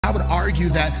I would argue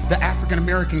that the African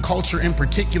American culture in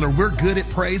particular, we're good at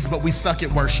praise, but we suck at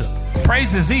worship.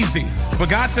 Praise is easy, but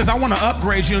God says, I want to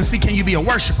upgrade you and see, can you be a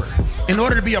worshiper? In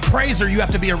order to be a praiser, you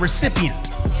have to be a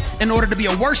recipient. In order to be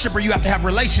a worshiper, you have to have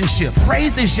relationship.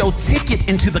 Praise is your ticket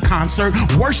into the concert.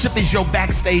 Worship is your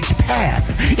backstage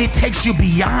pass. It takes you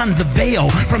beyond the veil,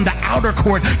 from the outer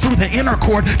court through the inner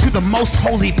court to the most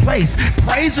holy place.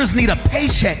 Praisers need a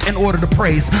paycheck in order to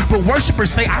praise, but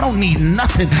worshipers say, I don't need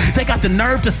nothing. They got the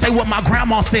nerve to say what my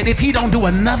grandma said, if he don't do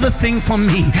another thing for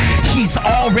me, he's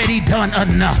already done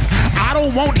enough. I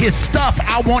don't want his stuff,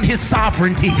 I want his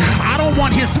sovereignty. I don't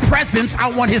want his presence, I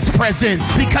want his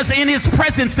presence. Because in his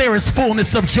presence there is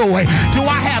fullness of joy. Do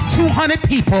I have 200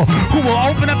 people who will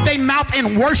open up their mouth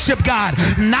and worship God?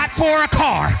 Not for a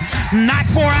car, not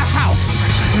for a house,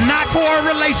 not for a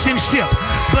relationship,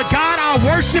 but God, I'll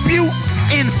worship you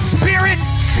in spirit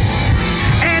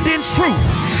and in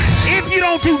truth. If you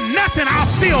don't do nothing, I'll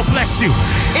still bless you.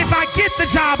 If I get the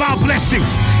job, I'll bless you.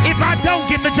 If I don't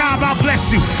get the job, I'll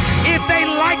bless you. If they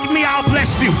like me, I'll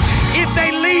bless you. If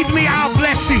they leave me, I'll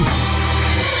bless you.